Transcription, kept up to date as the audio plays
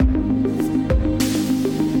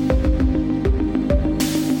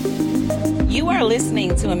You are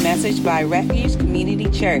listening to a message by Refuge Community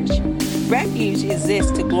Church. Refuge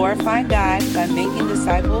exists to glorify God by making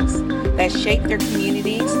disciples that shape their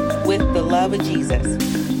communities with the love of Jesus.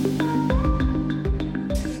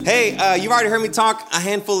 Hey, you've already heard me talk a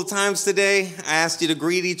handful of times today. I asked you to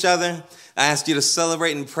greet each other. I asked you to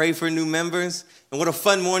celebrate and pray for new members. And what a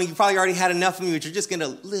fun morning. You probably already had enough of me, but you're just getting a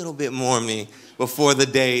little bit more of me before the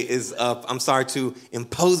day is up. I'm sorry to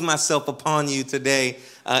impose myself upon you today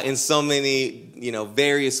in so many,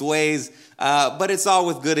 various ways. But it's all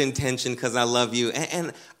with good intention because I love you.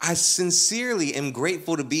 And I sincerely am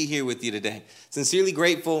grateful to be here with you today. Sincerely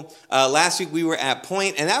grateful. Last week we were at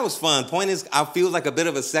Point, and that was fun. Point feels like a bit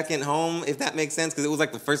of a second home, if that makes sense, because it was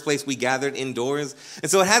like the first place we gathered indoors. And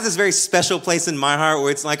so it has this very special place in my heart where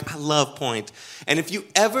it's like, I love Point. And if you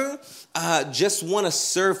ever just want to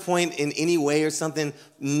serve Point in any way or something,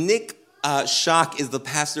 Nick Shock is the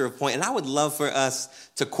pastor of Point, and I would love for us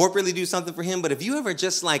to corporately do something for him. But if you ever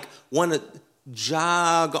just want to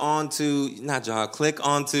click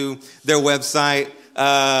onto their website,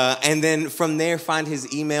 and then from there find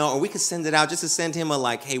his email, or we could send it out just to send him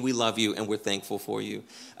hey, we love you and we're thankful for you.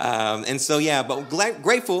 But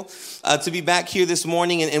grateful to be back here this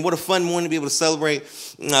morning, and what a fun morning to be able to celebrate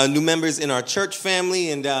new members in our church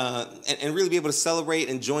family, and really be able to celebrate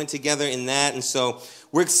and join together in that. And so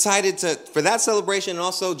we're excited for that celebration, and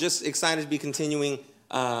also just excited to be continuing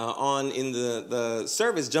on in the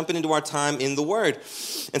service, jumping into our time in the Word.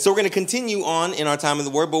 And so we're going to continue on in our time in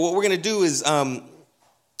the Word, but what we're going to do is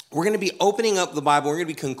we're going to be opening up the Bible. We're going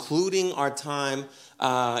to be concluding our time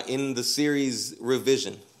in the series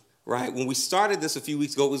Revision, right? When we started this a few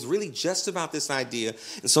weeks ago, it was really just about this idea.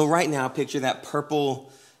 And so right now, picture that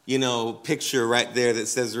purple picture right there that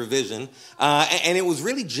says Revision. And it was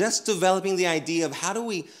really just developing the idea of how do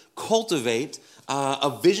we cultivate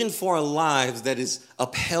a vision for our lives that is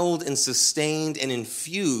upheld and sustained and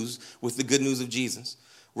infused with the good news of Jesus,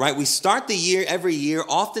 right? We start the year every year,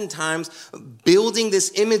 oftentimes building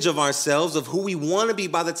this image of ourselves of who we want to be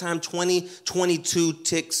by the time 2022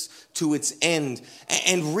 ticks to its end.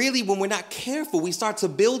 And really, when we're not careful, we start to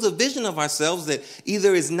build a vision of ourselves that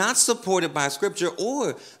either is not supported by Scripture,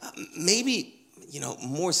 or maybe,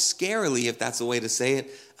 more scarily, if that's a way to say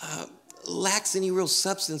it, lacks any real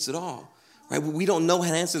substance at all. Right? We don't know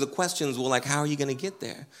how to answer the questions. Well, how are you going to get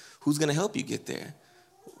there? Who's going to help you get there?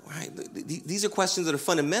 Right? These are questions that are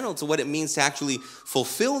fundamental to what it means to actually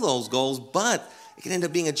fulfill those goals, but it can end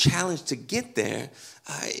up being a challenge to get there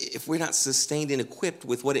if we're not sustained and equipped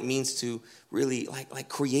with what it means to really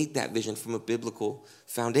create that vision from a biblical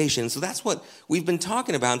foundation. So that's what we've been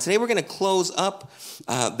talking about. And today we're going to close up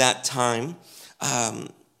that time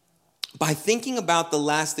by thinking about the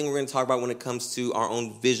last thing we're going to talk about when it comes to our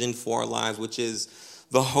own vision for our lives, which is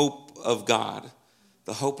the hope of God.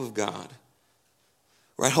 The hope of God.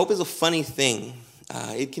 Right? Hope is a funny thing.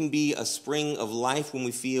 It can be a spring of life when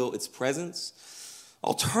we feel its presence.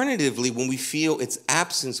 Alternatively, when we feel its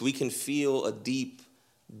absence, we can feel a deep,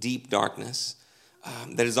 deep darkness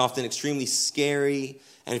that is often extremely scary.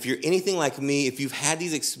 And if you're anything like me, if you've had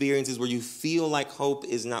these experiences where you feel like hope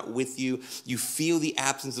is not with you, you feel the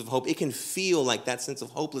absence of hope, it can feel like that sense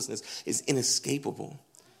of hopelessness is inescapable,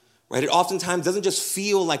 right? It oftentimes doesn't just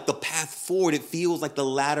feel like the path forward, it feels like the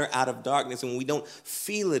ladder out of darkness. And when we don't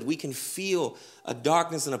feel it, we can feel a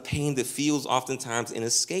darkness and a pain that feels oftentimes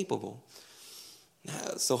inescapable.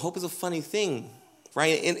 So hope is a funny thing,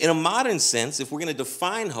 right? In a modern sense, if we're going to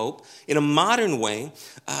define hope in a modern way,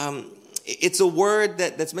 it's a word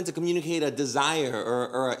that's meant to communicate a desire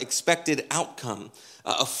or an expected outcome,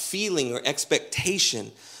 a feeling or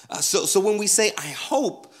expectation. So when we say, I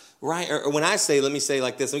hope, right, or when I say, let me say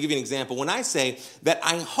like this, let me give you an example. When I say that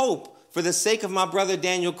I hope for the sake of my brother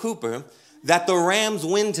Daniel Cooper that the Rams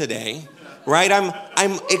win today, right,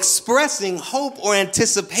 I'm expressing hope or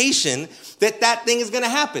anticipation that thing is going to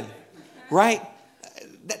happen, right?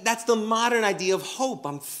 That's the modern idea of hope.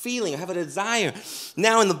 I'm feeling, I have a desire.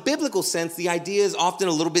 Now, in the biblical sense, the idea is often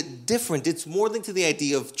a little bit different. It's more linked to the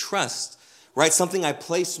idea of trust, right? Something I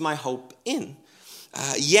place my hope in.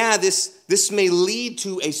 This may lead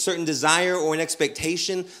to a certain desire or an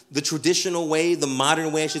expectation, the traditional way, the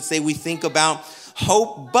modern way, I should say, we think about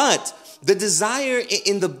hope. But the desire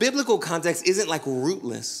in the biblical context isn't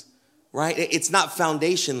rootless, right? It's not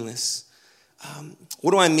foundationless.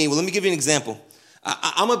 What do I mean? Well, let me give you an example.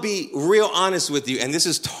 I'm going to be real honest with you, and this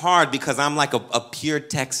is hard because I'm a pure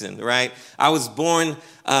Texan, right? I was born,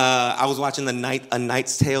 I was watching A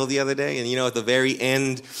Knight's Tale the other day, and at the very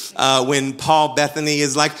end, when Paul Bettany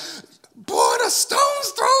is born a stone's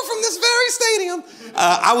throw from this very stadium,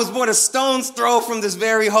 I was born a stone's throw from this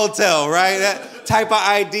very hotel, right? That type of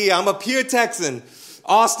idea. I'm a pure Texan,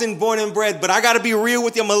 Austin born and bred, but I got to be real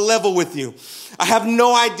with you. I'm going to level with you. I have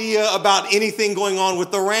no idea about anything going on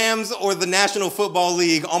with the Rams or the National Football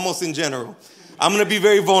League, almost in general. I'm going to be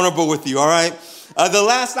very vulnerable with you, all right? The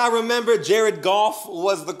last I remember, Jared Goff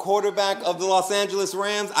was the quarterback of the Los Angeles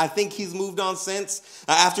Rams. I think he's moved on since.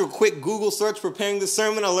 After a quick Google search preparing this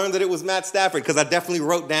sermon, I learned that it was Matt Stafford because I definitely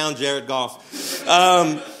wrote down Jared Goff.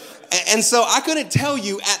 And so I couldn't tell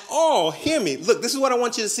you at all, hear me, look, this is what I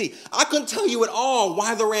want you to see. I couldn't tell you at all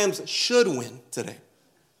why the Rams should win today.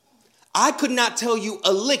 I could not tell you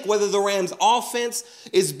a lick whether the Rams offense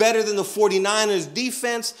is better than the 49ers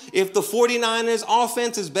defense, if the 49ers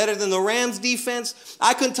offense is better than the Rams defense.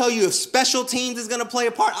 I couldn't tell you if special teams is going to play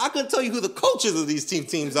a part. I couldn't tell you who the coaches of these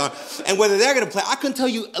teams are and whether they're going to play. I couldn't tell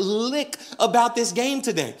you a lick about this game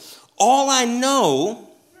today. All I know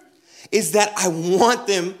is that I want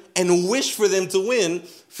them and wish for them to win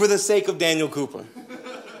for the sake of Daniel Cooper.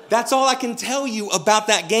 That's all I can tell you about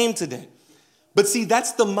that game today. But see,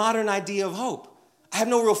 that's the modern idea of hope. I have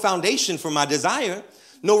no real foundation for my desire,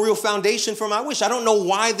 no real foundation for my wish. I don't know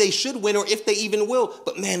why they should win or if they even will,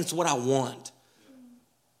 but man, it's what I want.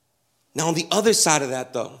 Now, on the other side of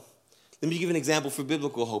that, though, let me give an example for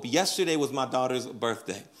biblical hope. Yesterday was my daughter's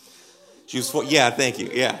birthday. She was 4. Yeah, thank you.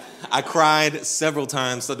 Yeah. I cried several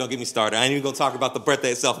times, so don't get me started. I ain't even going to talk about the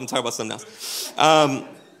birthday itself. I'm talking about something else.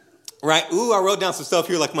 Right? Ooh, I wrote down some stuff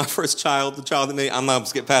here like my first child, the child that made, I'm not going to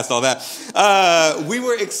skip past all that. We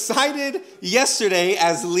were excited yesterday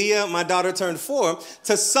as Leah, my daughter, turned 4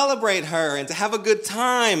 to celebrate her and to have a good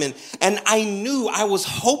time. And I knew, I was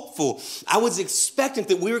hopeful, I was expectant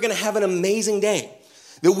that we were going to have an amazing day,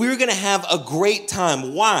 that we were going to have a great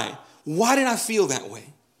time. Why? Why did I feel that way?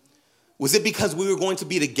 Was it because we were going to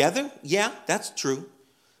be together? Yeah, that's true.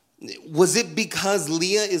 Was it because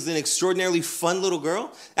Leah is an extraordinarily fun little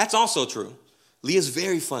girl? That's also true. Leah's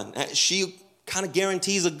very fun. She kind of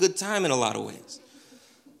guarantees a good time in a lot of ways.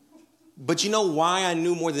 But you know why I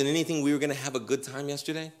knew more than anything we were going to have a good time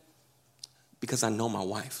yesterday? Because I know my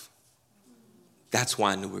wife. That's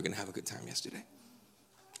why I knew we were going to have a good time yesterday.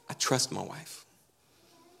 I trust my wife.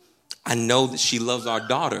 I know that she loves our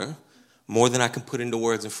daughter more than I can put into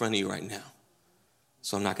words in front of you right now.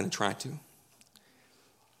 So I'm not going to try to.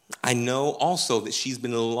 I know also that she's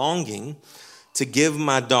been longing to give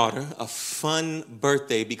my daughter a fun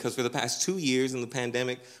birthday because for the past 2 years in the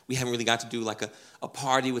pandemic, we haven't really got to do like a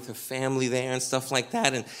party with her family there and stuff like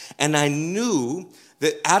that. And I knew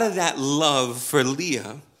that out of that love for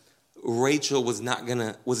Leah, Rachel was not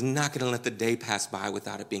gonna let the day pass by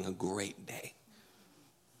without it being a great day.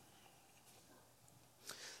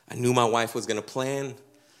 I knew my wife was gonna plan,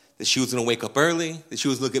 that she was going to wake up early, that she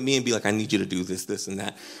was look at me and be like, I need you to do this, this, and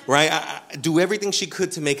that, right? I do everything she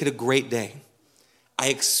could to make it a great day. I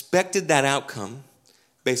expected that outcome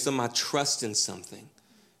based on my trust in something.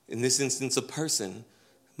 In this instance, a person,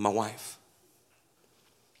 my wife.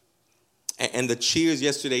 And the cheers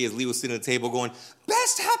yesterday as Lee was sitting at the table going,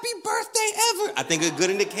 best happy birthday ever. I think a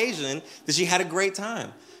good indication that she had a great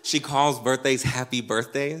time. She calls birthdays happy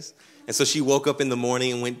birthdays. And so she woke up in the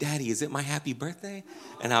morning and went, Daddy, is it my happy birthday?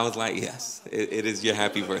 And I was like, yes, it is your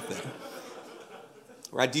happy birthday.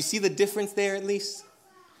 Right? Do you see the difference there at least?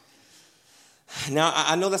 Now,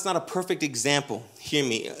 I know that's not a perfect example. Hear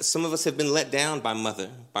me. Some of us have been let down by mother,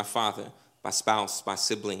 by father, by spouse, by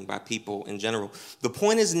sibling, by people in general. The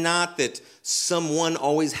point is not that someone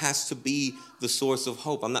always has to be the source of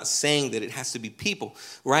hope. I'm not saying that it has to be people,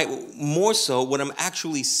 right? More so, what I'm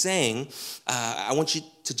actually saying, I want you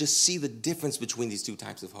to just see the difference between these two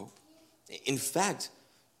types of hope. In fact,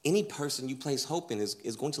 any person you place hope in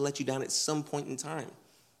is going to let you down at some point in time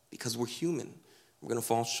because we're human. We're going to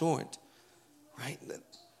fall short, right?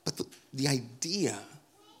 But the idea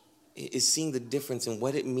is seeing the difference in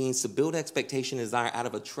what it means to build expectation and desire out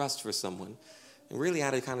of a trust for someone and really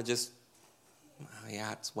out of kind of just,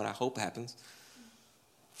 yeah, it's what I hope happens.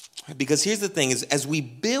 Because here's the thing is, as we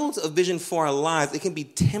build a vision for our lives, it can be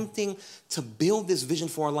tempting to build this vision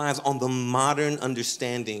for our lives on the modern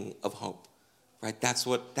understanding of hope, right? That's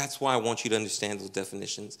why I want you to understand those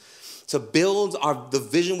definitions. To build the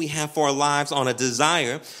vision we have for our lives on a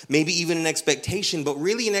desire, maybe even an expectation, but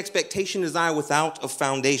really an expectation, desire without a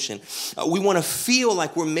foundation. We want to feel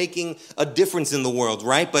like we're making a difference in the world,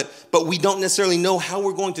 right? But we don't necessarily know how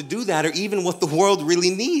we're going to do that or even what the world really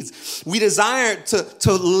needs. We desire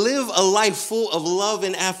to live a life full of love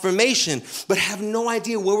and affirmation, but have no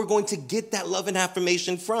idea where we're going to get that love and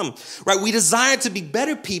affirmation from, right? We desire to be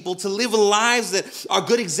better people, to live lives lives that are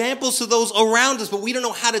good examples to those around us, but we don't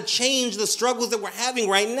know how to change the struggles that we're having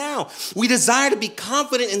right now. We desire to be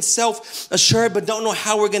confident and self-assured, but don't know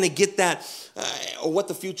how we're going to get that or what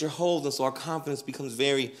the future holds. And so our confidence becomes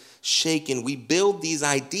very shaken. We build these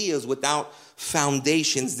ideas without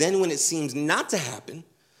foundations. Then when it seems not to happen,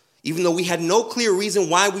 even though we had no clear reason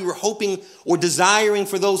why we were hoping or desiring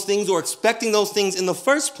for those things or expecting those things in the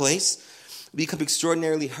first place, we become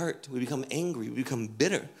extraordinarily hurt. We become angry. We become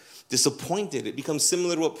bitter, disappointed. It becomes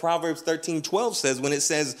similar to what Proverbs 13:12 says when it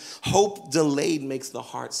says, hope delayed makes the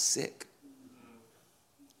heart sick.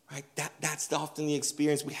 Right? That's often the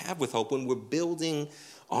experience we have with hope when we're building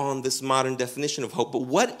on this modern definition of hope. But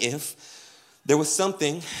what if there was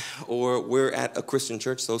something, or we're at a Christian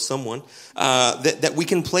church, so someone, that we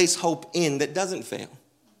can place hope in that doesn't fail,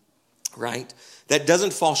 right? That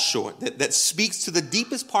doesn't fall short, that speaks to the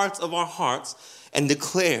deepest parts of our hearts and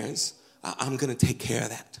declares, I'm going to take care of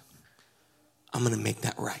that. I'm going to make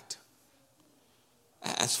that right.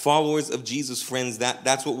 As followers of Jesus, friends,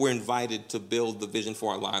 that's what we're invited to build the vision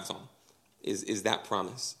for our lives on, is that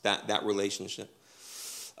promise, that relationship.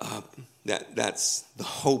 That's the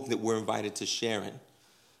hope that we're invited to share in.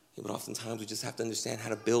 But oftentimes we just have to understand how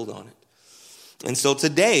to build on it. And so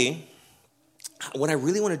today, what I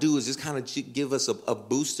really want to do is just kind of give us a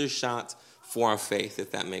booster shot for our faith,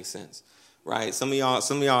 if that makes sense. Right? Some of y'all,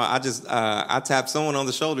 I tapped someone on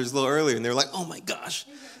the shoulders a little earlier and they were like, oh my gosh.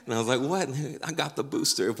 And I was like, what? I got the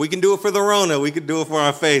booster. If we can do it for the Rona, we can do it for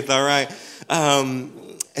our faith, all right?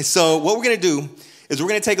 And so what we're going to do is we're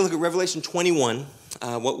going to take a look at Revelation 21,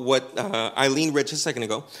 what Eileen read just a second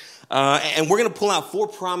ago. And we're going to pull out 4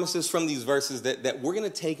 promises from these verses that we're going to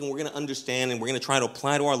take and we're going to understand and we're going to try to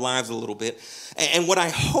apply to our lives a little bit. And what I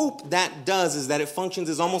hope that does is that it functions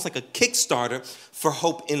as almost like a Kickstarter for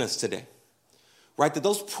hope in us today. Right, that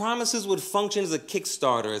those promises would function as a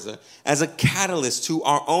Kickstarter, as a catalyst to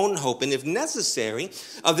our own hope. And if necessary,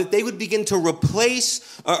 that they would begin to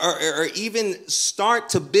replace or even start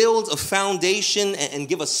to build a foundation and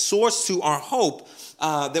give a source to our hope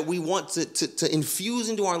that we want to infuse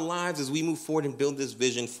into our lives as we move forward and build this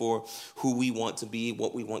vision for who we want to be,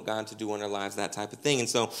 what we want God to do in our lives, that type of thing. And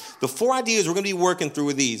so the 4 ideas we're going to be working through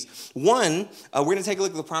with these. 1, we're going to take a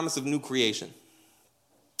look at the promise of new creation.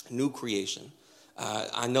 New creation.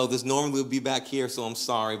 I know this normally would be back here, so I'm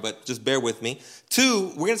sorry, but just bear with me.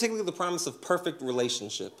 2, we're going to take a look at the promise of perfect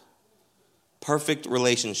relationship. Perfect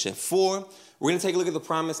relationship. 4, we're going to take a look at the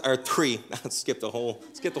promise, or 3, I skipped the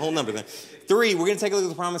whole number there. 3, we're going to take a look at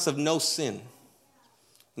the promise of no sin.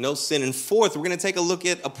 No sin. And 4th, we're going to take a look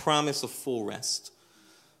at a promise of full rest.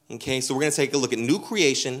 Okay, so we're going to take a look at new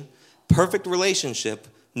creation, perfect relationship,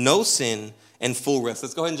 no sin, and full rest.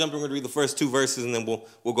 Let's go ahead and jump in. We're going to read the first 2 verses, and then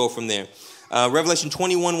we'll go from there. Revelation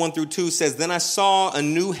 21, 1-2 says, Then I saw a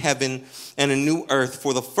new heaven and a new earth,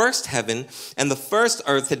 for the first heaven and the first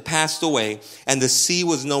earth had passed away, and the sea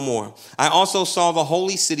was no more. I also saw the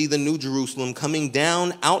holy city, the new Jerusalem, coming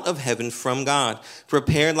down out of heaven from God,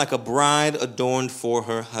 prepared like a bride adorned for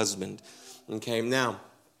her husband. Okay, now,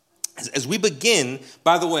 as we begin,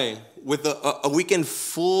 by the way, with a weekend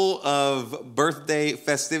full of birthday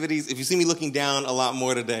festivities, if you see me looking down a lot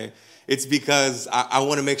more today, it's because I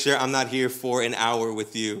want to make sure I'm not here for an hour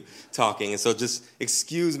with you talking. And so just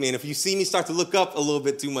excuse me. And if you see me start to look up a little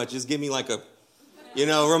bit too much, just give me like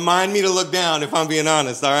remind me to look down if I'm being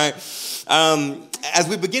honest, all right? As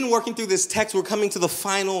we begin working through this text, we're coming to the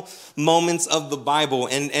final moments of the Bible.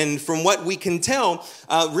 And from what we can tell,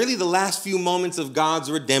 really the last few moments of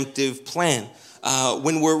God's redemptive plan.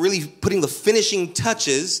 When we're really putting the finishing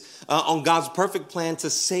touches on God's perfect plan to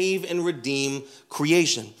save and redeem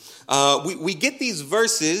creation. We get these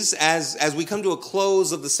verses as we come to a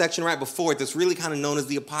close of the section right before it that's really kind of known as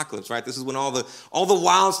the apocalypse, right? This is when all the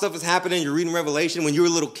wild stuff is happening. You're reading Revelation. When you were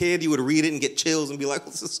a little kid, you would read it and get chills and be like,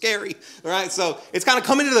 this is scary, all right? So it's kind of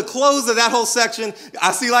coming to the close of that whole section.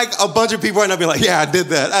 I see like a bunch of people right now being like, yeah, I did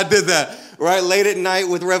that. Right, late at night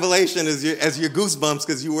with Revelation as your goosebumps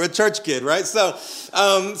because you were a church kid, right? So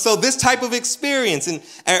this type of experience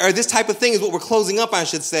or this type of thing is what we're closing up, I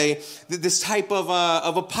should say. This type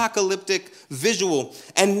of apocalyptic visual,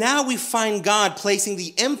 and now we find God placing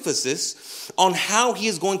the emphasis on how He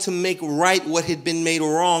is going to make right what had been made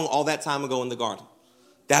wrong all that time ago in the garden.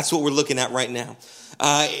 That's what we're looking at right now.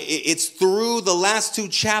 It's through the last two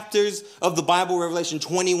chapters of the Bible, Revelation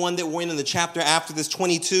 21 that we're in, and the chapter after this,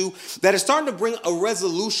 22, that is starting to bring a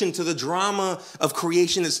resolution to the drama of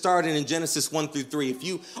creation that started in Genesis 1 through 3. If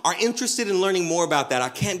you are interested in learning more about that, I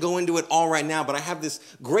can't go into it all right now, but I have this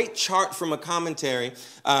great chart from a commentary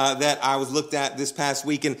that I was looked at this past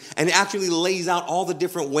week, and it actually lays out all the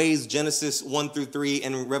different ways Genesis 1 through 3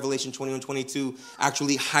 and Revelation 21, 22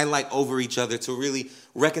 actually highlight over each other to really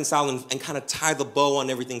reconcile and kind of tie the bow on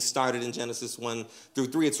everything started in Genesis 1 through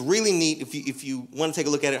 3. It's really neat. If you want to take a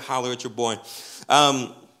look at it, holler at your boy.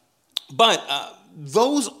 But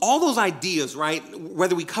all those ideas, right,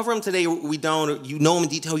 whether we cover them today or we don't, or you know them in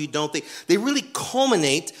detail, you don't, they really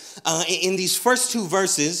culminate in these first two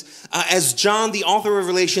verses as John, the author of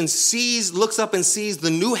Revelation, looks up and sees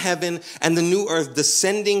the new heaven and the new earth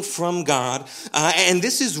descending from God. And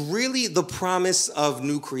this is really the promise of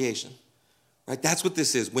new creation. Right? That's what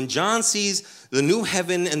this is. When John sees the new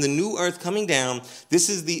heaven and the new earth coming down, this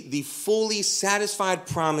is the fully satisfied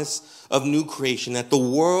promise of new creation, that the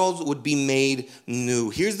world would be made new.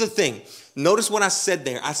 Here's the thing. Notice what I said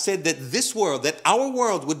there. I said that this world, that our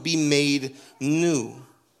world would be made new.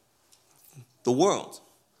 The world.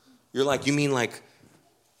 You're like, you mean like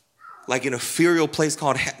an ethereal place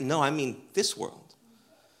called heaven? No, I mean this world.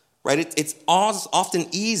 Right? It's often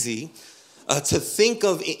easy to think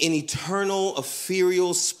of an eternal,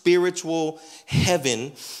 ethereal, spiritual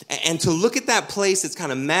heaven, and to look at that place that's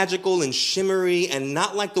kind of magical and shimmery and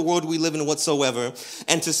not like the world we live in whatsoever,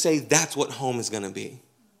 and to say that's what home is going to be.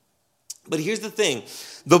 But here's the thing.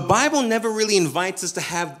 The Bible never really invites us to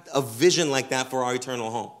have a vision like that for our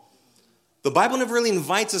eternal home. The Bible never really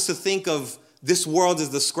invites us to think of this world as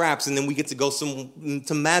the scraps, and then we get to go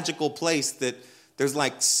to magical place that there's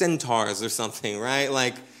like centaurs or something, right?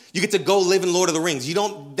 Like, you get to go live in Lord of the Rings.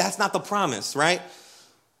 That's not the promise, right?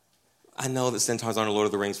 I know that centaurs aren't in Lord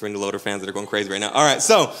of the Rings for any Lord fans that are going crazy right now. All right,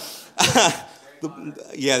 so,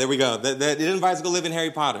 yeah, there we go. It invites us to go live in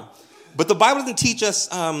Harry Potter. But the Bible doesn't teach us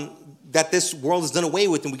that this world is done away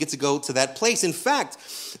with and we get to go to that place. In fact,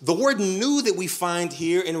 the word new that we find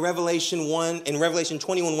here in Revelation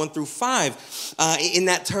 21, 1 through 5, in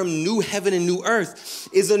that term new heaven and new earth,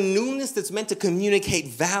 is a newness that's meant to communicate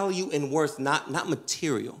value and worth, not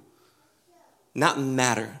material, not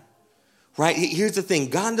matter. Right? Here's the thing.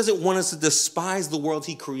 God doesn't want us to despise the world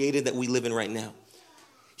he created that we live in right now.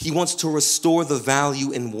 He wants to restore the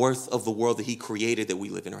value and worth of the world that he created that we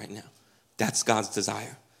live in right now. That's God's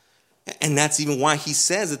desire. And that's even why he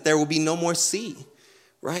says that there will be no more sea,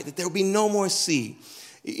 right? That there will be no more sea.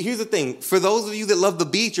 Here's the thing. For those of you that love the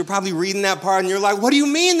beach, you're probably reading that part and you're like, what do you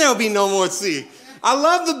mean there will be no more sea? I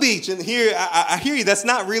love the beach. And here, I hear you. That's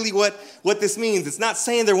not really what this means. It's not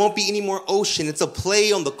saying there won't be any more ocean. It's a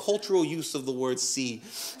play on the cultural use of the word sea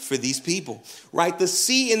for these people, right? The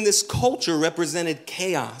sea in this culture represented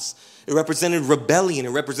chaos. It represented rebellion. It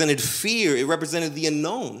represented fear. It represented the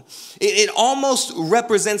unknown. It almost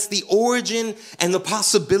represents the origin and the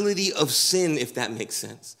possibility of sin, if that makes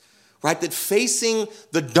sense. Right? That facing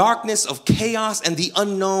the darkness of chaos and the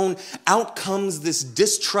unknown, out comes this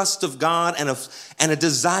distrust of God and a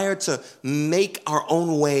desire to make our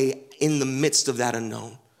own way in the midst of that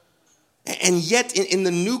unknown. And yet, in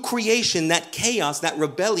the new creation, that chaos, that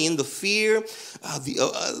rebellion, the fear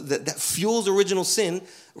that fuels original sin,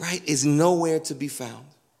 right, is nowhere to be found.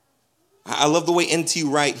 I love the way N.T.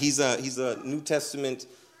 Wright, he's a New Testament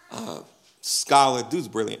scholar. Dude's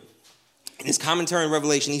brilliant. In his commentary on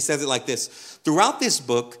Revelation, he says it like this. Throughout this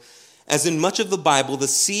book, as in much of the Bible, the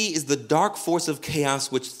sea is the dark force of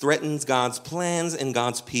chaos which threatens God's plans and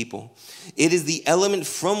God's people. It is the element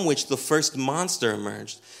from which the first monster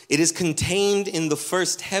emerged. It is contained in the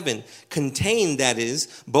first heaven. Contained, that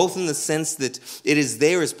is, both in the sense that it is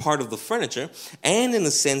there as part of the furniture and in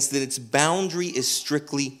the sense that its boundary is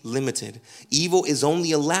strictly limited. Evil is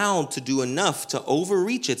only allowed to do enough to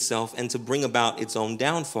overreach itself and to bring about its own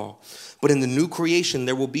downfall. But in the new creation,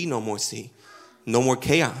 there will be no more sea, no more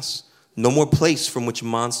chaos, no more place from which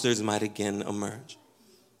monsters might again emerge.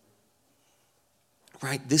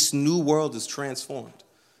 Right? This new world is transformed,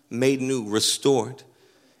 made new, restored.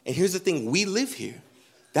 And here's the thing, we live here.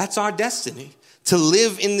 That's our destiny, to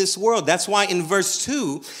live in this world. That's why in verse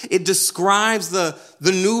 2, it describes the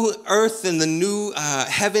new earth and the new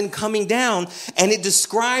heaven coming down. And it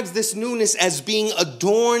describes this newness as being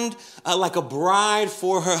adorned like a bride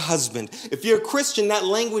for her husband. If you're a Christian, that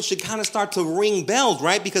language should kind of start to ring bells,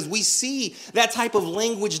 right? Because we see that type of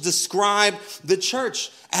language describe the church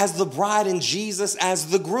as the bride and Jesus as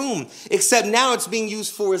the groom. Except now it's being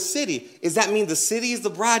used for a city. Does that mean the city is the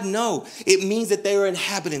bride? No. It means that there are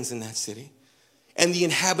inhabitants in that city. and the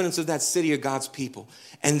inhabitants of that city are God's people.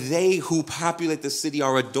 And they who populate the city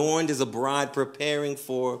are adorned as a bride preparing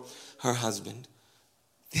for her husband.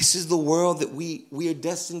 This is the world that we are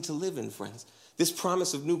destined to live in, friends. This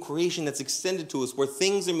promise of new creation that's extended to us, where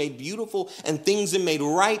things are made beautiful and things are made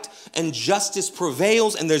right and justice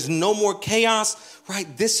prevails and there's no more chaos, right?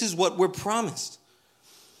 This is what we're promised.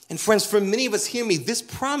 And friends, for many of us, hear me, this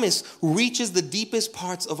promise reaches the deepest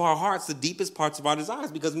parts of our hearts, the deepest parts of our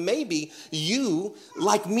desires, because maybe you,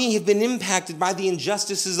 like me, have been impacted by the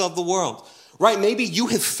injustices of the world. Right? Maybe you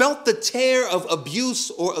have felt the tear of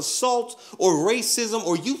abuse or assault or racism,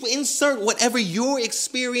 or you insert whatever your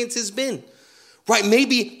experience has been. Right?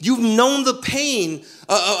 Maybe you've known the pain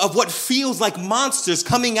of what feels like monsters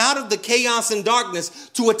coming out of the chaos and darkness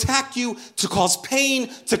to attack you, to cause pain,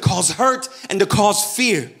 to cause hurt, and to cause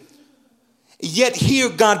fear. Yet here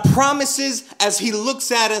God promises, as he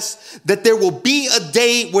looks at us, that there will be a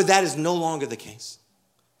day where that is no longer the case.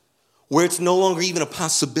 Where it's no longer even a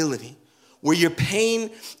possibility. Where your pain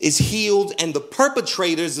is healed and the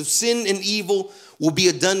perpetrators of sin and evil will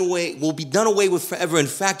be done away with forever. In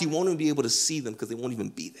fact, you won't even be able to see them because they won't even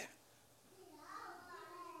be there.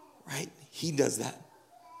 Right? He does that.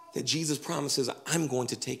 That Jesus promises, I'm going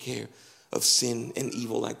to take care of sin and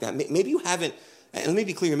evil like that. Maybe you haven't, and let me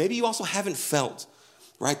be clear, maybe you also haven't felt,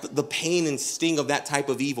 right, the pain and sting of that type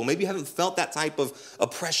of evil. Maybe you haven't felt that type of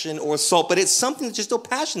oppression or assault, but it's something that you're still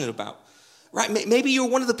passionate about. Right? Maybe you're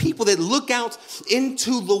one of the people that look out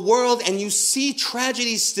into the world and you see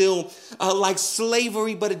tragedy still like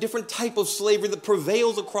slavery, but a different type of slavery that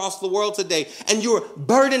prevails across the world today. And you're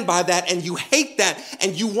burdened by that and you hate that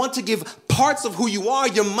and you want to give parts of who you are,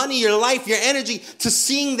 your money, your life, your energy to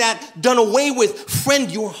seeing that done away with.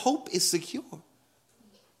 Friend, your hope is secure.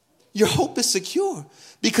 Your hope is secure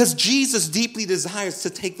because Jesus deeply desires to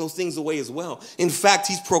take those things away as well. In fact,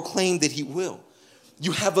 he's proclaimed that he will.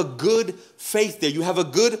 You have a good faith there. You have a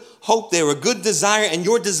good hope there, a good desire. And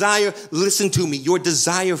your desire, listen to me, your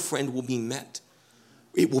desire, friend, will be met.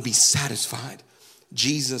 It will be satisfied.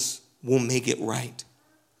 Jesus will make it right.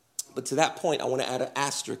 But to that point, I want to add an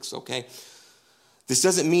asterisk, okay? This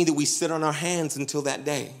doesn't mean that we sit on our hands until that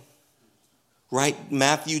day, right?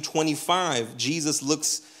 Matthew 25, Jesus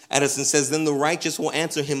looks at us and says, then the righteous will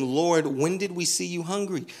answer him, Lord, when did we see you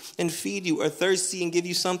hungry and feed you, or thirsty and give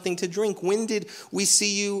you something to drink? When did we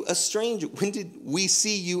see you a stranger? When did we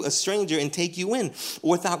see you a stranger and take you in,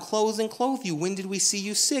 or without clothes and clothe you? When did we see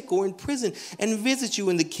you sick or in prison and visit you?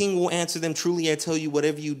 And the king will answer them, truly I tell you,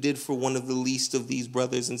 whatever you did for one of the least of these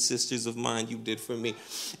brothers and sisters of mine, you did for me.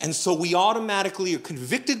 And so we automatically are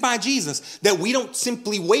convicted by Jesus that we don't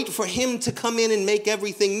simply wait for him to come in and make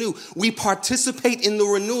everything new. We participate in the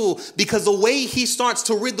renewal, because the way he starts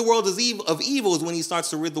to rid the world of evil is when he starts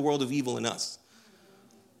to rid the world of evil in us.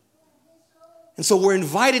 And so we're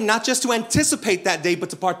invited not just to anticipate that day, but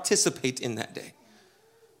to participate in that day.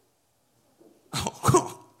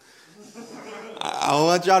 Oh, I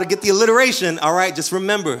want y'all to get the alliteration, all right? Just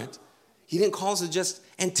remember it. He didn't call us to just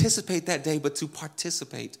anticipate that day, but to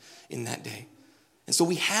participate in that day. And so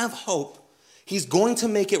we have hope. He's going to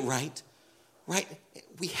make it right?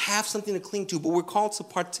 We have something to cling to, but we're called to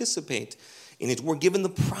participate in it. We're given the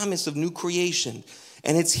promise of new creation.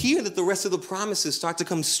 And it's here that the rest of the promises start to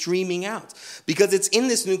come streaming out, because it's in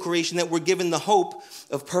this new creation that we're given the hope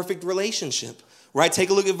of perfect relationship. Right?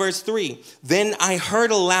 Take a look at verse 3. Then I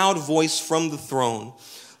heard a loud voice from the throne.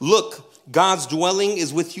 Look, God's dwelling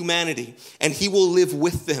is with humanity, and he will live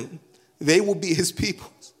with them. They will be his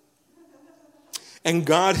people. And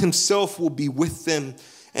God himself will be with them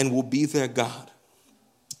and will be their God.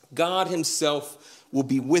 God himself will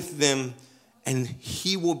be with them and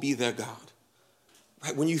he will be their God.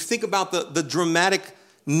 Right? When you think about the dramatic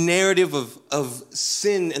narrative of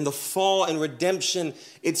sin and the fall and redemption,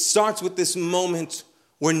 it starts with this moment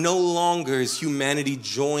where no longer is humanity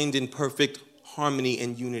joined in perfect harmony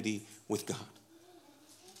and unity with God.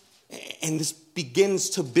 And this begins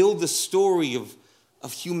to build the story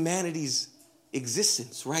of humanity's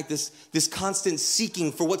existence, right? This constant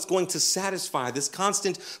seeking for what's going to satisfy, this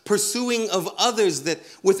constant pursuing of others that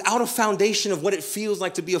without a foundation of what it feels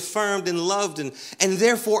like to be affirmed and loved, and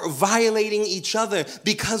therefore violating each other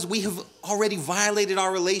because we have already violated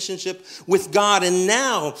our relationship with God. And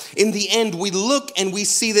now in the end, we look and we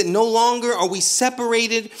see that no longer are we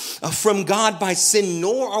separated from God by sin,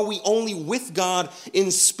 nor are we only with God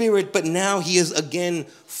in spirit, but now he is again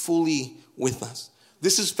fully with us.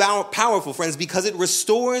 This is powerful, friends, because it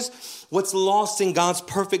restores what's lost in God's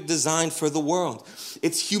perfect design for the world.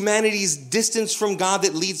 It's humanity's distance from God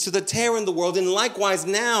that leads to the tear in the world. And likewise,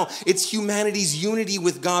 now it's humanity's unity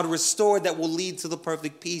with God restored that will lead to the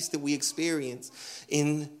perfect peace that we experience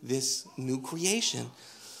in this new creation.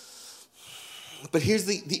 But here's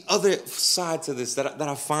the other side to this that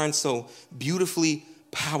I find so beautifully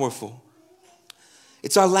powerful.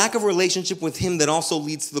 It's our lack of relationship with him that also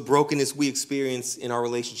leads to the brokenness we experience in our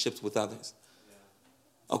relationships with others.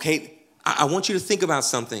 Okay, I want you to think about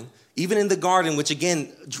something. Even in the garden, which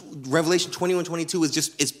again, Revelation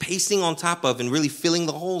 21:22 is pacing on top of and really filling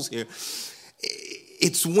the holes here.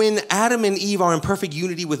 It's when Adam and Eve are in perfect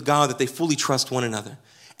unity with God that they fully trust one another.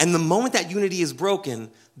 And the moment that unity is broken,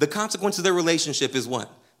 the consequence of their relationship is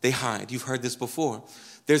what? They hide. You've heard this before.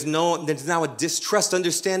 There's now a distrust,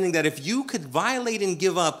 understanding that if you could violate and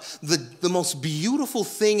give up the most beautiful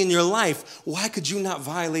thing in your life, why could you not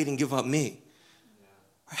violate and give up me?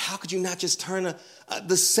 Or how could you not just turn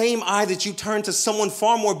the same eye that you turn to someone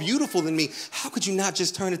far more beautiful than me? How could you not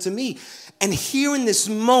just turn it to me? And here in this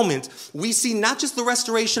moment, we see not just the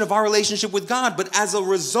restoration of our relationship with God, but as a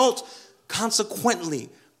result, consequently,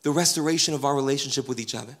 the restoration of our relationship with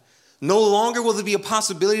each other. No longer will there be a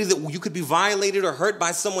possibility that you could be violated or hurt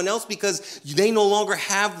by someone else because they no longer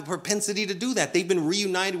have the propensity to do that. They've been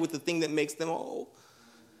reunited with the thing that makes them whole.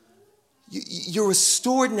 You're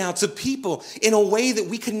restored now to people in a way that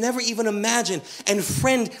we could never even imagine. And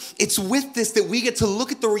friend, it's with this that we get to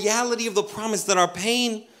look at the reality of the promise that our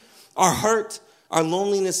pain, our hurt, our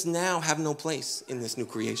loneliness now have no place in this new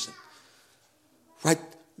creation. Right?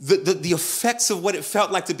 The effects of what it felt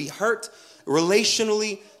like to be hurt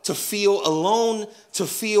relationally, to feel alone, to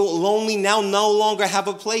feel lonely, now no longer have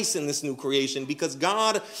a place in this new creation because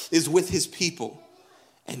God is with his people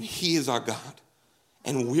and he is our God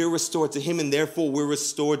and we're restored to him and therefore we're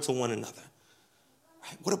restored to one another.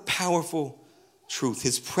 Right? What a powerful truth.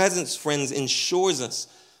 His presence, friends, ensures us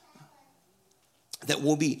that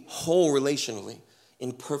we'll be whole relationally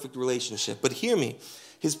in perfect relationship. But hear me.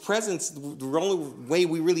 His presence, the only way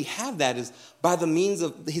we really have that is by the means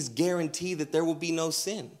of his guarantee that there will be no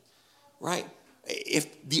sin, right?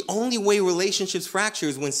 If the only way relationships fracture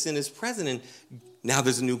is when sin is present, and now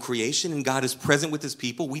there's a new creation and God is present with his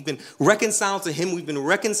people. We've been reconciled to him. We've been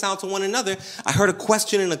reconciled to one another. I heard a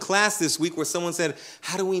question in a class this week where someone said,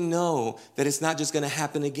 how do we know that it's not just going to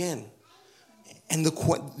happen again? And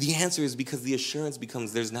the answer is because the assurance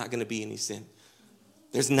becomes there's not going to be any sin.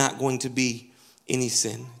 There's not going to be any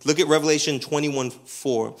sin. Look at Revelation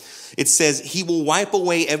 21:4. It says, he will wipe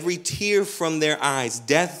away every tear from their eyes.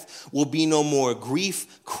 Death will be no more.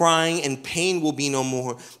 Grief, crying, and pain will be no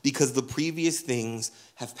more because the previous things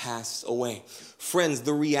have passed away. Friends,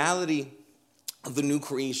 the reality of the new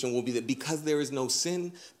creation will be that because there is no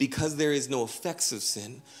sin, because there is no effects of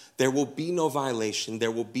sin, there will be no violation.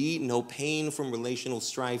 There will be no pain from relational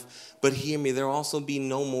strife. But hear me, there will also be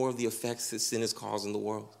no more of the effects that sin has caused in the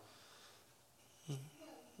world.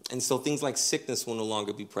 And so things like sickness will no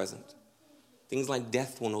longer be present. Things like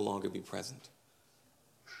death will no longer be present.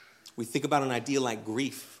 We think about an idea like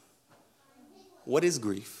grief. What is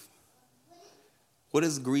grief? What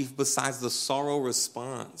is grief besides the sorrow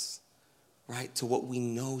response, right, to what we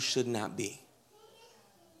know should not be?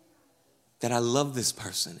 That I love this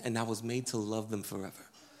person and I was made to love them forever.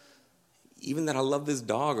 Even that I love this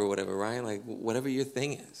dog or whatever, right? Like whatever your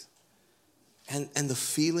thing is. And the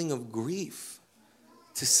feeling of grief.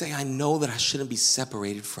 To say, I know that I shouldn't be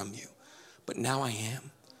separated from you, but now I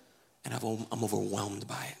am, and I'm overwhelmed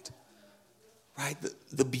by it, right?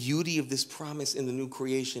 The beauty of this promise in the new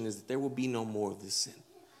creation is that there will be no more of this sin.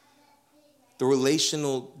 The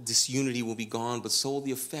relational disunity will be gone, but so will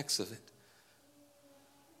the effects of it.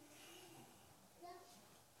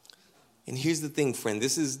 And here's the thing, friend.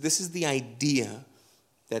 This is the idea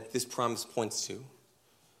that this promise points to,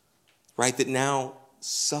 right? That now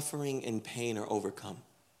suffering and pain are overcome.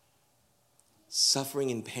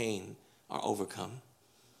 Suffering and pain are overcome.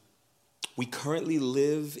 We currently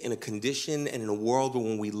live in a condition and in a world where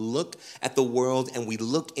when we look at the world and we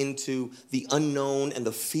look into the unknown and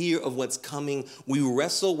the fear of what's coming, we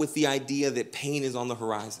wrestle with the idea that pain is on the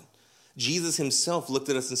horizon. Jesus himself looked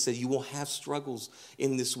at us and said, you will have struggles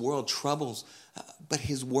in this world, troubles, but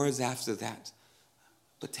his words after that,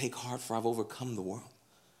 but take heart for I've overcome the world.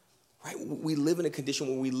 Right? We live in a condition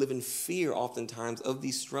where we live in fear oftentimes of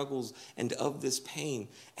these struggles and of this pain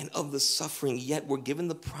and of the suffering, yet we're given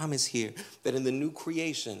the promise here that in the new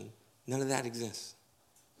creation, none of that exists.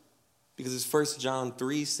 Because as 1 John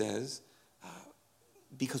 3 says,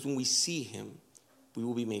 because when we see him, we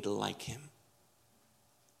will be made like him.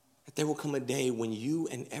 that there will come a day when you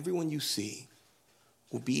and everyone you see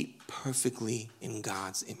will be perfectly in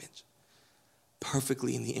God's image,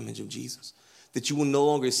 perfectly in the image of Jesus. That you will no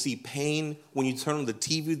longer see pain when you turn on the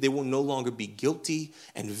TV. There will no longer be guilty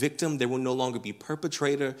and victim. There will no longer be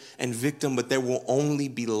perpetrator and victim, but there will only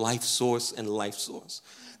be life source and life source.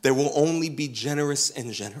 There will only be generous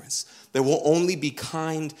and generous. There will only be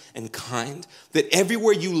kind and kind. That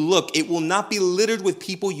everywhere you look, it will not be littered with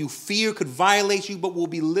people you fear could violate you, but will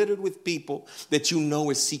be littered with people that you know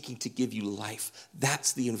is seeking to give you life.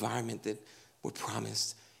 That's the environment that we're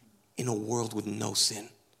promised in a world with no sin.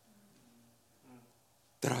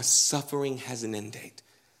 That our suffering has an end date.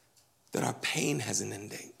 That our pain has an end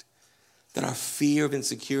date. That our fear of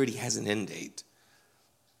insecurity has an end date.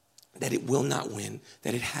 That it will not win.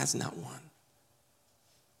 That it has not won.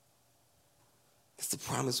 That's the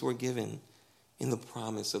promise we're given in the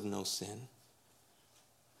promise of no sin.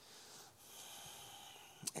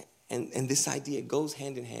 And this idea goes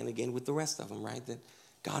hand in hand again with the rest of them, right? That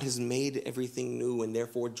God has made everything new and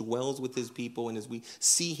therefore dwells with his people. And as we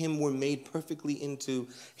see him, we're made perfectly into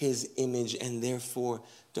his image and therefore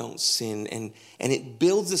don't sin. And it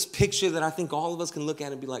builds this picture that I think all of us can look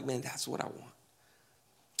at and be like, man, that's what I want.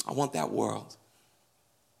 I want that world.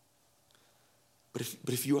 But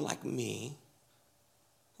if you're like me,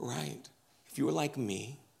 right? If you're like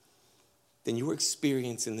me, then your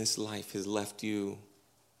experience in this life has left you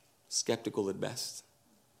skeptical at best.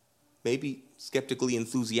 Maybe skeptically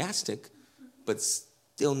enthusiastic, but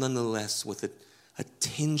still nonetheless with a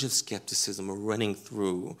tinge of skepticism running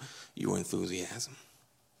through your enthusiasm.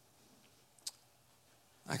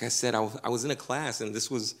 Like I said, I was in a class and this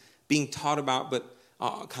was being taught about, but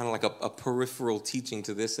kind of like a peripheral teaching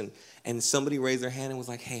to this. And somebody raised their hand and was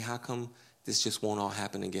like, hey, how come this just won't all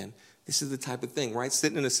happen again? This is the type of thing, right?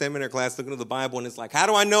 Sitting in a seminary class looking at the Bible and it's like, how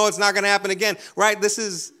do I know it's not going to happen again, right? This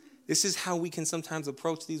is how we can sometimes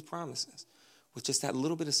approach these promises, with just that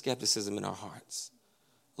little bit of skepticism in our hearts,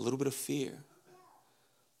 a little bit of fear.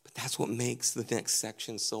 But that's what makes the next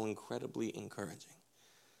section so incredibly encouraging.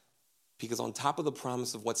 Because on top of the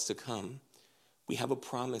promise of what's to come, we have a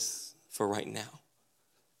promise for right now.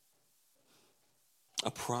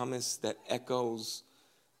 A promise that echoes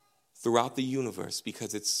throughout the universe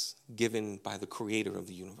because it's given by the creator of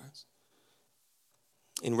the universe.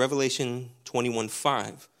 In Revelation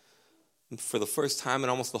 21:5, for the first time in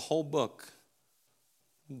almost the whole book,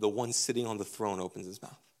 the one sitting on the throne opens his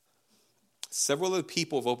mouth. Several other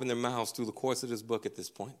people have opened their mouths through the course of this book at this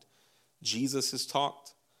point. Jesus has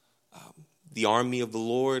talked. The army of the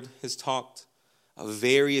Lord has talked.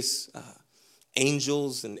 Various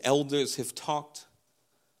angels and elders have talked.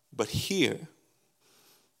 But here,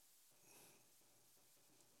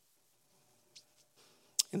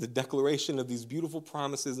 in the declaration of these beautiful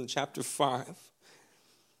promises in chapter 5,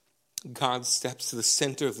 God steps to the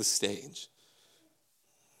center of the stage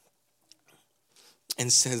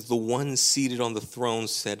and says, the one seated on the throne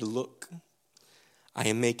said, look, I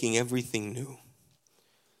am making everything new.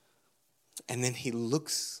 And then he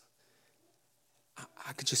looks,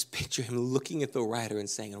 I could just picture him looking at the writer and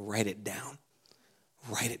saying, write it down.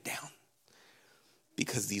 Write it down.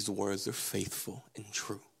 Because these words are faithful and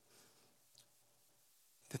true.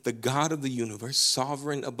 That the God of the universe,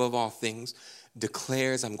 sovereign above all things,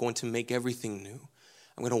 declares, I'm going to make everything new.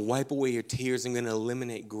 I'm going to wipe away your tears. I'm going to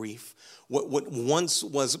eliminate grief. What once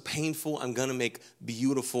was painful, I'm going to make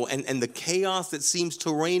beautiful. And the chaos that seems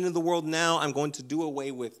to reign in the world now, I'm going to do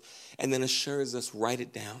away with. And then assures us, write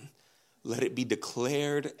it down. Let it be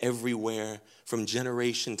declared everywhere from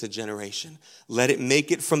generation to generation. Let it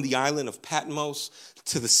make it from the island of Patmos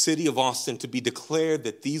to the city of Austin to be declared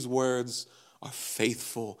that these words are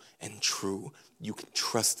faithful and true. You can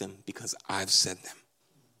trust them because I've said them.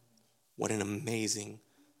 What an amazing,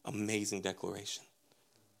 amazing declaration.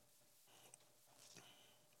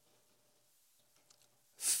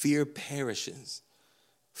 Fear perishes,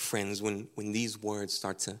 friends, when these words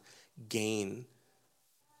start to gain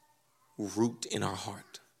root in our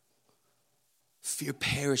heart. Fear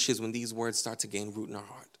perishes when these words start to gain root in our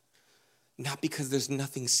heart. Not because there's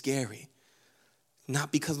nothing scary.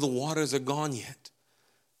 Not because the waters are gone yet.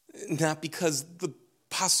 Not because the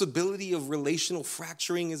possibility of relational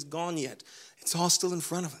fracturing is gone yet. It's all still in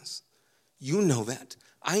front of us. You know that.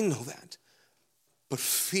 I know that. But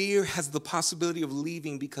fear has the possibility of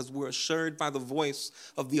leaving because we're assured by the voice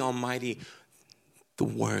of the Almighty. The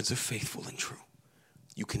words are faithful and true.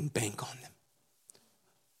 You can bank on them.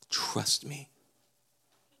 Trust me.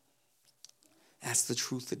 That's the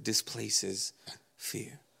truth that displaces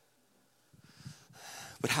fear.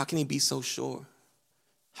 But how can he be so sure?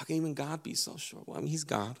 How can even God be so sure? Well, I mean, he's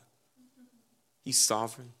God. He's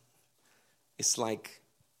sovereign. It's like,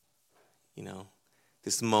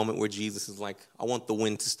 this moment where Jesus is like, I want the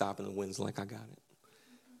wind to stop, and the wind's like, I got it.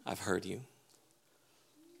 I've heard you.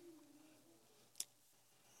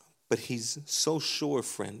 But he's so sure,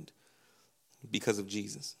 friend, because of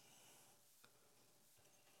Jesus.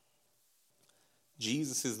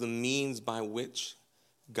 Jesus is the means by which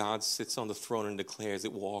God sits on the throne and declares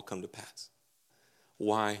it will all come to pass.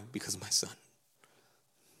 Why? Because of my son.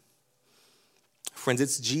 Friends,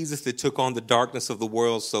 it's Jesus that took on the darkness of the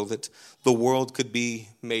world so that the world could be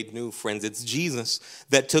made new, friends. It's Jesus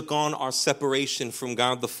that took on our separation from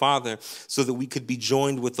God the Father so that we could be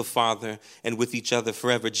joined with the Father and with each other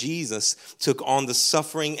forever. Jesus took on the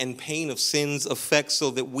suffering and pain of sin's effects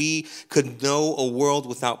so that we could know a world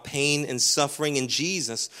without pain and suffering. And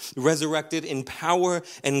Jesus resurrected in power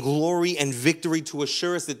and glory and victory to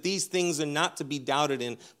assure us that these things are not to be doubted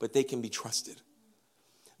in, but they can be trusted.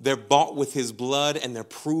 They're bought with his blood and they're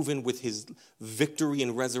proven with his victory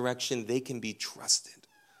and resurrection. They can be trusted.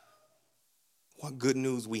 What good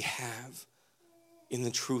news we have in the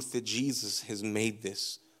truth that Jesus has made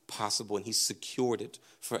this possible and he's secured it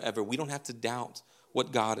forever. We don't have to doubt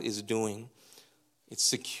what God is doing. It's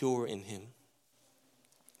secure in him.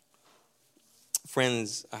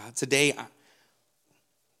 Friends, today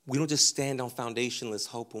we don't just stand on foundationless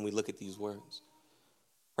hope when we look at these words.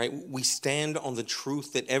 Right? We stand on the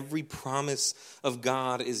truth that every promise of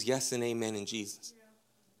God is yes and amen in Jesus.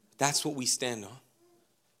 That's what we stand on.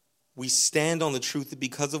 We stand on the truth that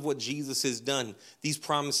because of what Jesus has done, these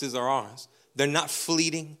promises are ours. They're not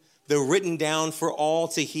fleeting. They're written down for all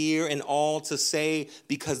to hear and all to say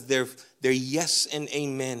because they're yes and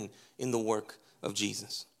amen in the work of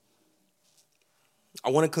Jesus. I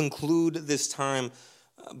want to conclude this time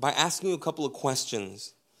by asking you a couple of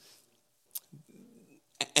questions.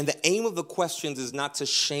 And the aim of the questions is not to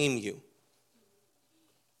shame you.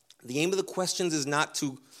 The aim of the questions is not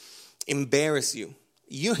to embarrass you.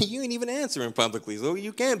 You ain't even answering publicly, so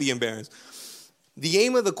you can't be embarrassed. The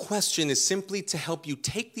aim of the question is simply to help you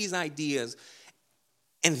take these ideas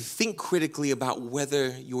and think critically about whether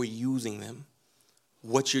you're using them,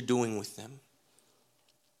 what you're doing with them,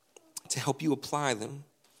 to help you apply them.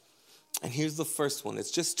 And here's the first one.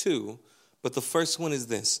 It's just two, but the first one is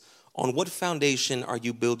this. On what foundation are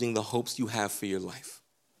you building the hopes you have for your life?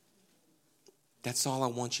 That's all I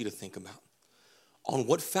want you to think about. On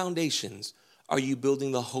what foundations are you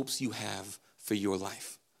building the hopes you have for your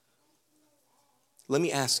life? Let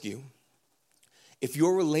me ask you, if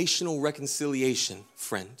your relational reconciliation,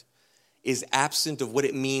 friend, is absent of what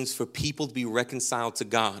it means for people to be reconciled to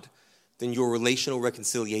God, then your relational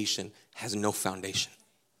reconciliation has no foundation.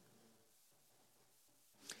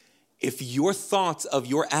 If your thoughts of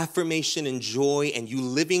your affirmation and joy and you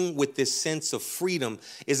living with this sense of freedom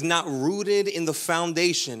is not rooted in the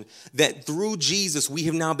foundation that through Jesus we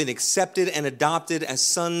have now been accepted and adopted as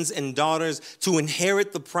sons and daughters to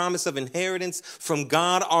inherit the promise of inheritance from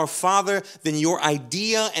God our Father, then your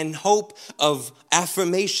idea and hope of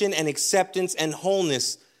affirmation and acceptance and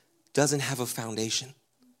wholeness doesn't have a foundation.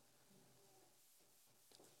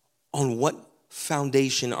 On what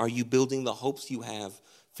foundation are you building the hopes you have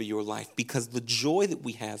for your life? Because the joy that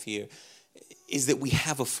we have here is that we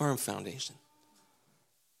have a firm foundation.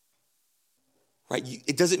 Right?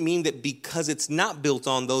 It doesn't mean that because it's not built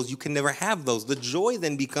on those, you can never have those. The joy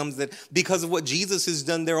then becomes that because of what Jesus has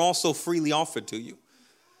done, they're also freely offered to you.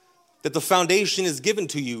 That the foundation is given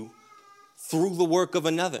to you through the work of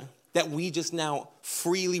another. That we just now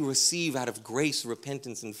freely receive out of grace,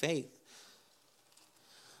 repentance, and faith.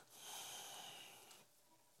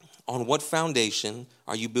 On what foundation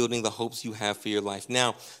are you building the hopes you have for your life?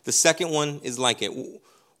 Now, the second one is like it.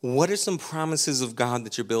 What are some promises of God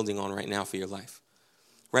that you're building on right now for your life?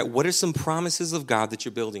 Right? What are some promises of God that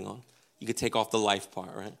you're building on? You could take off the life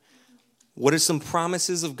part, right? What are some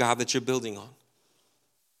promises of God that you're building on?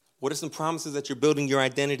 What are some promises that you're building your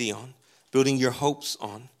identity on, building your hopes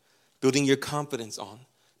on, building your confidence on,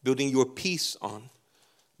 building your peace on,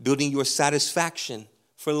 building your satisfaction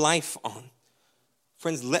for life on?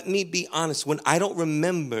 Friends, let me be honest. When I don't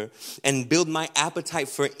remember and build my appetite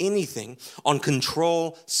for anything on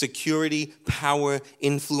control, security, power,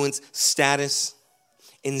 influence, status,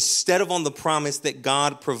 instead of on the promise that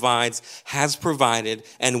God provides, has provided,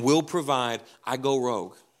 and will provide, I go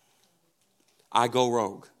rogue. I go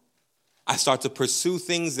rogue. I start to pursue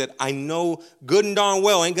things that I know good and darn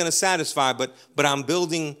well ain't going to satisfy, but I'm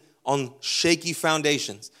building on shaky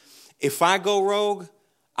foundations. If I go rogue,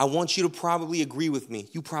 I want you to probably agree with me.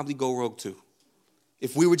 You probably go rogue too.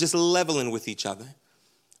 If we were just leveling with each other,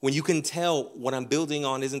 When you can tell what I'm building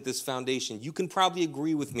on isn't this foundation, you can probably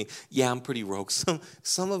agree with me. Yeah, I'm pretty rogue.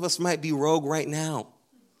 Some of us might be rogue right now.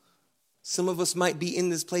 Some of us might be in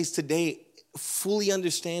this place today fully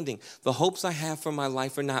understanding the hopes I have for my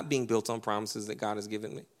life are not being built on promises that God has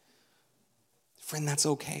given me. Friend, that's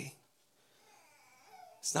okay.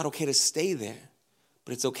 It's not okay to stay there,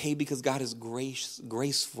 but it's okay because God is gracious.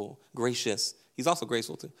 He's also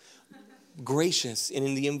graceful too. Gracious and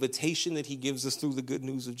in the invitation that he gives us through the good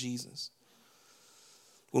news of Jesus.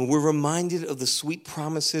 When we're reminded of the sweet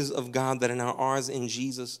promises of God that are ours in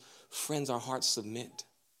Jesus, friends, our hearts submit.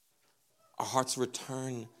 Our hearts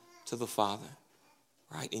return to the Father,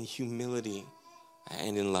 right, in humility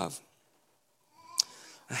and in love.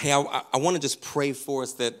 Hey, I want to just pray for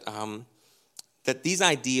us that these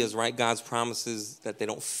ideas, right, God's promises, that they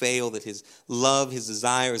don't fail, that his love, his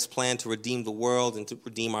desire, his plan to redeem the world and to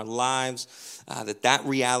redeem our lives, that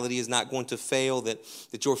reality is not going to fail,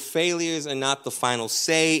 that your failures are not the final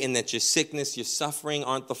say, and that your sickness, your suffering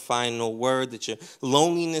aren't the final word, that your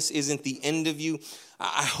loneliness isn't the end of you.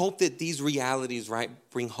 I hope that these realities, right,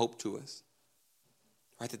 bring hope to us,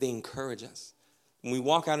 right, that they encourage us. When we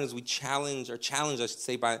walk out as we challenge, I should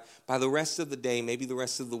say, by the rest of the day, maybe the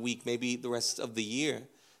rest of the week, maybe the rest of the year,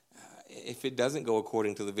 if it doesn't go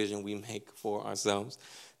according to the vision we make for ourselves,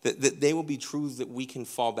 that they will be truths that we can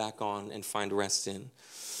fall back on and find rest in.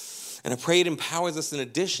 And I pray it empowers us in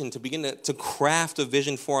addition to begin to craft a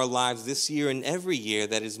vision for our lives this year and every year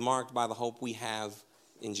that is marked by the hope we have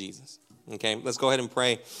in Jesus. Okay, let's go ahead and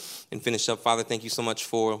pray and finish up. Father, thank you so much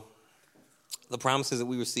for the promises that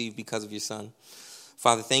we receive because of your Son.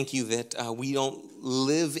 Father, thank you that we don't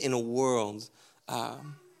live in a world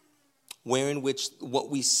wherein which what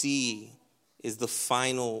we see is the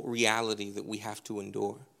final reality that we have to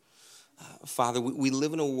endure. Father, we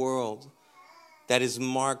live in a world that is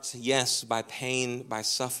marked, yes, by pain, by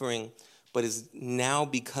suffering, but is now,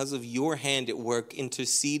 because of your hand at work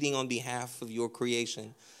interceding on behalf of your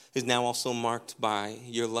creation, is now also marked by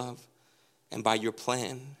your love and by your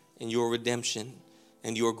plan and your redemption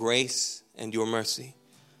and your grace and your mercy.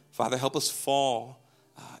 Father, help us fall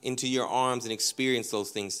into your arms and experience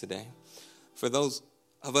those things today. For those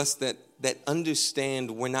of us that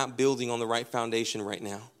understand we're not building on the right foundation right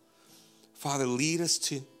now, Father, lead us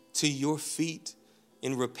to your feet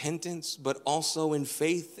in repentance, but also in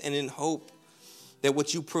faith and in hope that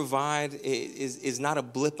what you provide is not a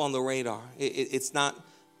blip on the radar. It's not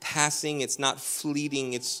passing, it's not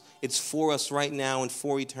fleeting, it's for us right now and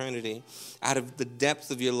for eternity out of the depth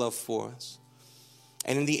of your love for us.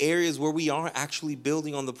 And in the areas where we are actually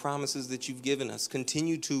building on the promises that you've given us,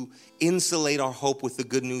 continue to insulate our hope with the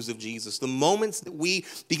good news of Jesus. The moments that we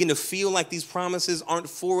begin to feel like these promises aren't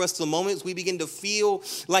for us, the moments we begin to feel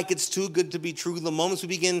like it's too good to be true, the moments we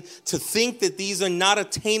begin to think that these are not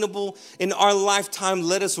attainable in our lifetime,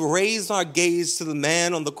 let us raise our gaze to the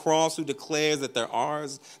man on the cross who declares that they're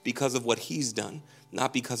ours because of what he's done,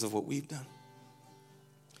 not because of what we've done.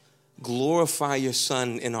 Glorify your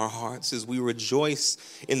Son in our hearts as we rejoice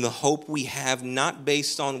in the hope we have, not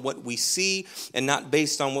based on what we see and not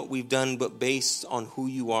based on what we've done, but based on who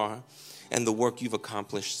you are and the work you've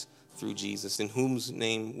accomplished through Jesus, in whose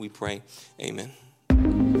name we pray. Amen.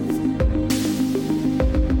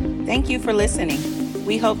 Thank you for listening.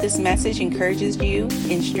 We hope this message encourages you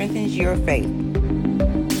and strengthens your faith.